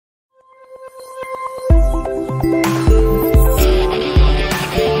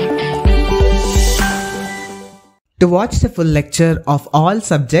To watch the full lecture of all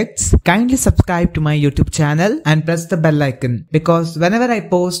subjects, kindly subscribe to my YouTube channel and press the bell icon because whenever I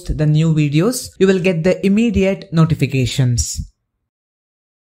post the new videos, you will get the immediate notifications.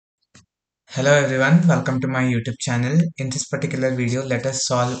 Hello everyone, welcome to my YouTube channel. In this particular video, let us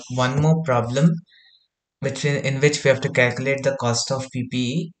solve one more problem in which we have to calculate the cost of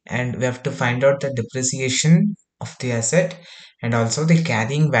PPE and we have to find out the depreciation of the asset and also the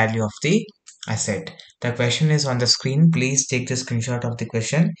carrying value of the asset. The question is on the screen. Please take the screenshot of the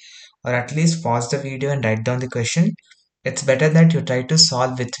question or at least pause the video and write down the question. It's better that you try to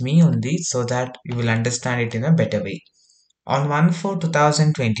solve with me only so that you will understand it in a better way. On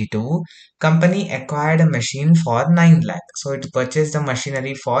 1/4/2022, company acquired a machine for 9 lakh. So it purchased the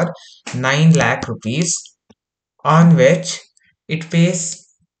machinery for 9 lakh rupees on which it pays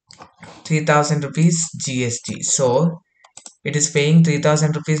 3000 rupees GST. So it is paying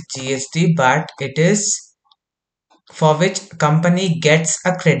 3000 rupees GST, but it is for which company gets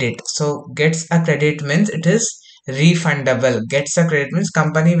a credit. So gets a credit means it is refundable. Gets a credit means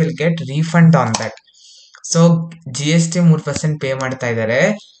company will get refund on that. So GST 3% pay ಮಾಡ್ತಾ ಇದ್ದಾರೆ,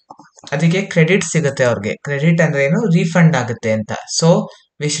 ಅದಕ್ಕೆ credit ಸಿಗುತ್ತೆ ಅವ್ರಿಗೆ. Credit ಅಂದ್ರೆ ಏನು, refund ಆಗುತ್ತೆ ಅಂತ. So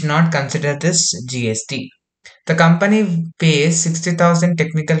we should not consider this GST. The company pays 60,000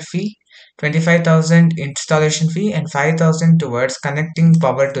 technical fee, 25,000 installation fee and 5,000 towards connecting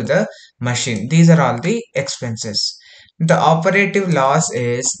power to the machine. These are all the expenses. The operative loss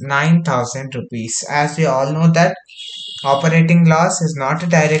is 9,000 rupees. As we all know that operating loss is not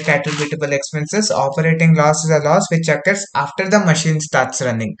a direct attributable expenses. Operating loss is a loss which occurs after the machine starts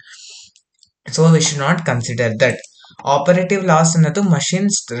running. So we should not consider that. Operative loss ಅನ್ನೋದು machine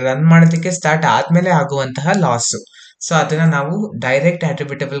run ಮಾಡೋದಕ್ಕೆ start ಆದ್ಮೇಲೆ ಆಗುವಂತಹ loss. So ಅದನ್ನ ನಾವು direct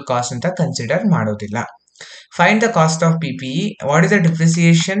ಅಟ್ರಿಬ್ಯೂಟಬಲ್ cost ಅಂತ consider ಮಾಡೋದಿಲ್ಲ. Find the cost of PPE. What is the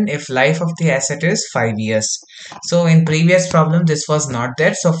depreciation if life of the asset is 5 years? So in previous problem this was not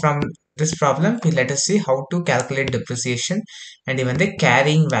there. So from this problem let us see how to calculate depreciation and even the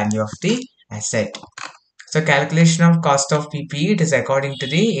carrying value of the asset. So calculation of cost of PPE, it is according to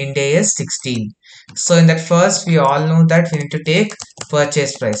the IND 16. So in that first we all know that we need to take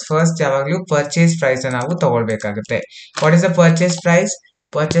purchase price. First yavaglu purchase price ನಾವು ತಗೊಳ್ಬೇಕಾಗುತ್ತೆ. What is the purchase price?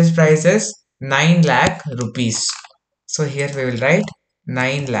 Purchase price is 9 lakh rupees. So here we will write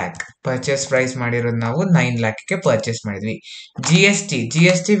 9 lakh. Purchase price ಮಾಡಿರೋದು ನಾವು 9 lakh ಗೆ purchase ಮಾಡಿದ್ವಿ.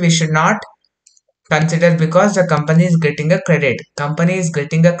 GST we should not consider because the company is getting a credit. Company is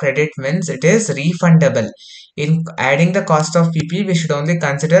getting a credit means it is refundable. In adding the cost of PP, we should only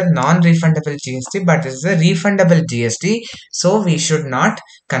consider non-refundable GST, but this is a refundable GST, so we should not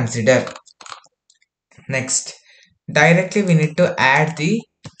consider. Next, directly we need to add the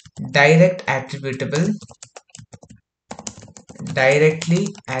directly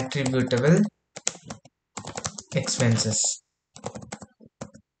attributable expenses.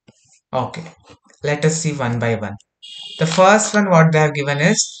 Okay, let us see one by one. The first one what they have given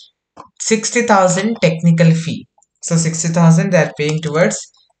is 60,000 technical fee. So 60,000 they are paying towards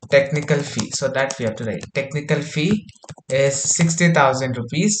technical fee. So that we have to write. Technical fee is 60,000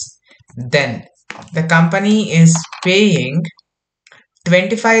 rupees. Then the company is paying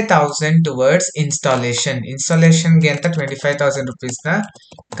 25,000 towards installation. Installation ಗೆ ಅಂತ 25,000 rupees ನ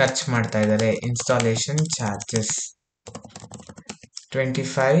ಖರ್ಚು ಮಾಡ್ತಾ ಇದ್ದಾರೆ. Installation charges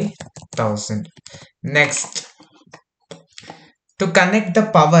 25,000. Next, to connect the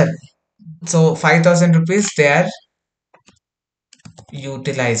power, so 5,000 rupees they are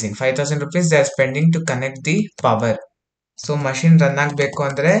utilizing. 5,000 rupees they are spending to connect the power. So machine run ಆಗಬೇಕು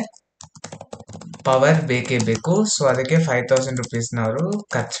ಅಂದ್ರೆ power ಬೇಕೇ ಬೇಕು. ಸೊ ಅದಕ್ಕೆ 5,000 rupees ನವರು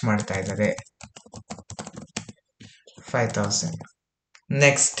ಖರ್ಚು ಮಾಡ್ತಾ ಇದ್ದಾರೆ. 5,000.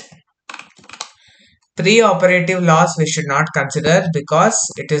 Next, pre-operative loss we should not consider because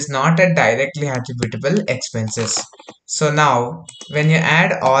it is not a directly attributable expenses. So now when you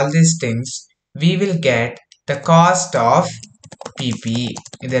add all these things we will get the cost of PPE.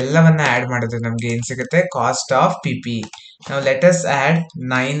 ಇದೆಲ್ಲವನ್ನ add ಮಾಡಿದ್ರೆ ನಮಗೆ ಏನು ಸಿಗುತ್ತೆ, cost of PPE. Now let us add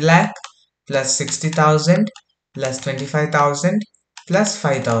 9 lakh plus 60,000 plus 25,000 plus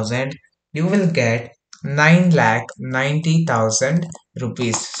 5,000. You will get 9,90,000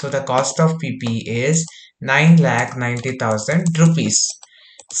 rupees. So the cost of PPE is 9,90,000 rupees.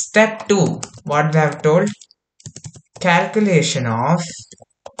 Step 2, what they have told, calculation of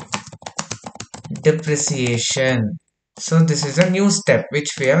depreciation. So this is a new step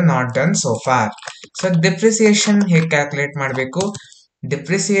which we have not done so far. So depreciation ಹೇಗೆ calculate ಮಾಡಬೇಕು,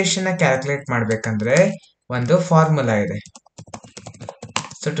 depreciation calculate ಮಾಡಬೇಕಂದ್ರೆ ಒಂದು formula ಇದೆ.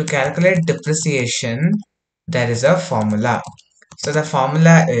 So to calculate depreciation there is a formula. So the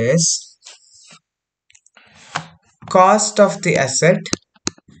formula is cost of the asset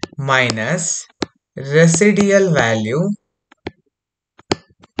minus residual value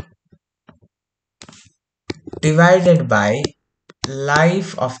divided by life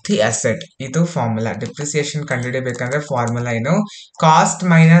of the asset. Idu formula. Depreciation ಕಂಡುಹಿಡಿಯಬೇಕಂದ್ರೆ formula ಏನು? Cost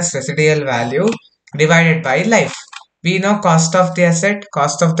minus residual value divided by life. We know cost of the asset,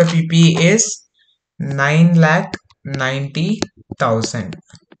 cost of the PPE is 9,90,000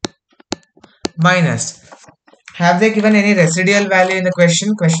 minus. Have they given any residual value in the question?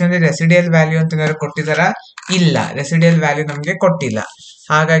 Question ಅಲ್ಲಿ residual value ಅಂತ ಏನಾದ್ರು ಕೊಟ್ಟಿದಾರಾ? ಇಲ್ಲ, residual value ನಮಗೆ ಕೊಟ್ಟಿಲ್ಲ.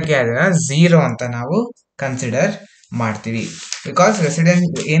 ಹಾಗಾಗಿ ಅದನ್ನ 0 ಅಂತ ನಾವು ಕನ್ಸಿಡರ್ ಮಾಡ್ತೀವಿ. ಬಿಕಾಸ್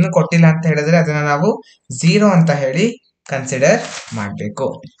ರೆಸಿಡೆಂಟ್ ಏನು ಕೊಟ್ಟಿಲ್ಲ ಅಂತ ಹೇಳಿದ್ರೆ ಅದನ್ನ ನಾವು 0 ಅಂತ ಹೇಳಿ ಕನ್ಸಿಡರ್ ಮಾಡಬೇಕು.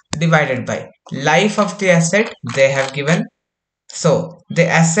 Divided by life of the asset they have given. So the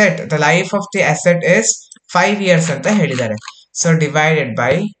asset, the life of the asset is 5 years ಅಂತ ಹೇಳಿದ್ದಾರೆ. So divided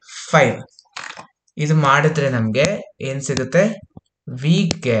by 5. ಇದು ಮಾಡಿದ್ರೆ ನಮಗೆ ಏನ್ ಸಿಗುತ್ತೆ? We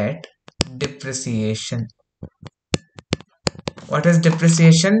get depreciation. What is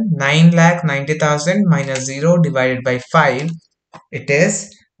depreciation? 9,90,000 minus 0 divided by 5. It is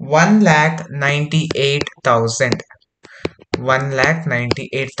 1,98,000.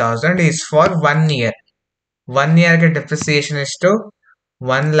 1,98,000 is for 1 year. 1 year ke depreciation is to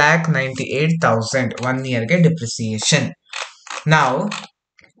 1,98,000. 1 year ke depreciation. Now,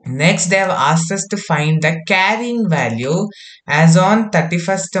 next they have asked us to find the carrying value as on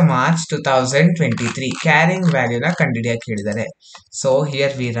 31st March 2023. Carrying value na ಕಂಡುಹಿಡಿಯಕ್ಕೆ ಹೇಳಿದ್ದಾರೆ. So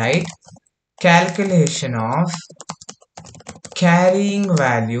here we write calculation of carrying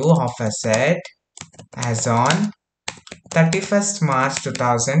value of asset as on 31st March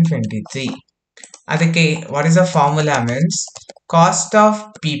 2023. ಅದಕ್ಕೆ what is the formula means? Cost of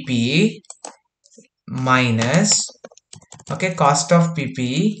PPE minus, okay, cost of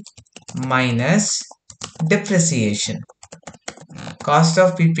PPE minus depreciation. Cost of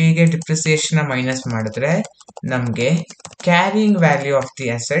PPE ಗೆ depreciation ನ minus ಮಾಡಿದ್ರೆ ನಮಗೆ carrying value of the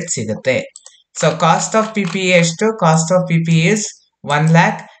asset ಸಿಗುತ್ತೆ. So cost of PPE ಎಷ್ಟು? Cost of PPE is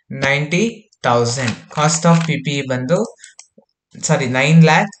 1,90,000. Cost of PPE ಬಂದು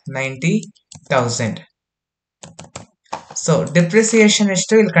 9,90,000. So depreciation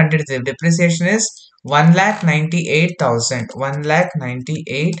ಎಷ್ಟು ಇಲ್ಲಿ ಕಂಡುಹಿಡಿತೀವಿ. Depreciation is 1,98,000.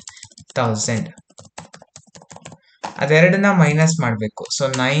 1,98,000. ಅದೆರಡನ್ನ minus ಮಾಡಬೇಕು. So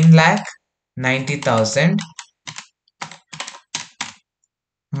 9,90,000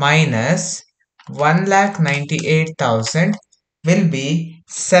 minus 1,98,000 will be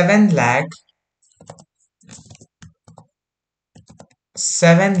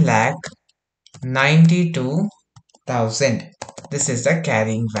 7,92,000. This is the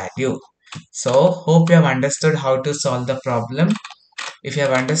carrying value. So hope you have understood how to solve the problem. If you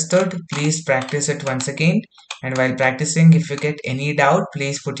have understood, please practice it once again. And while practicing, if you get any doubt,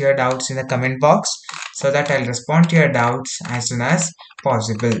 please put your doubts in the comment box so that I'll respond to your doubts as soon as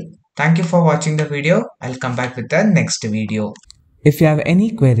possible. Thank you for watching the video. I'll come back with the next video. If you have any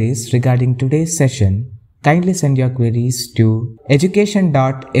queries regarding today's session, kindly send your queries to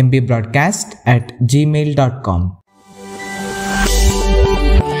education.mbroadcast@gmail.com.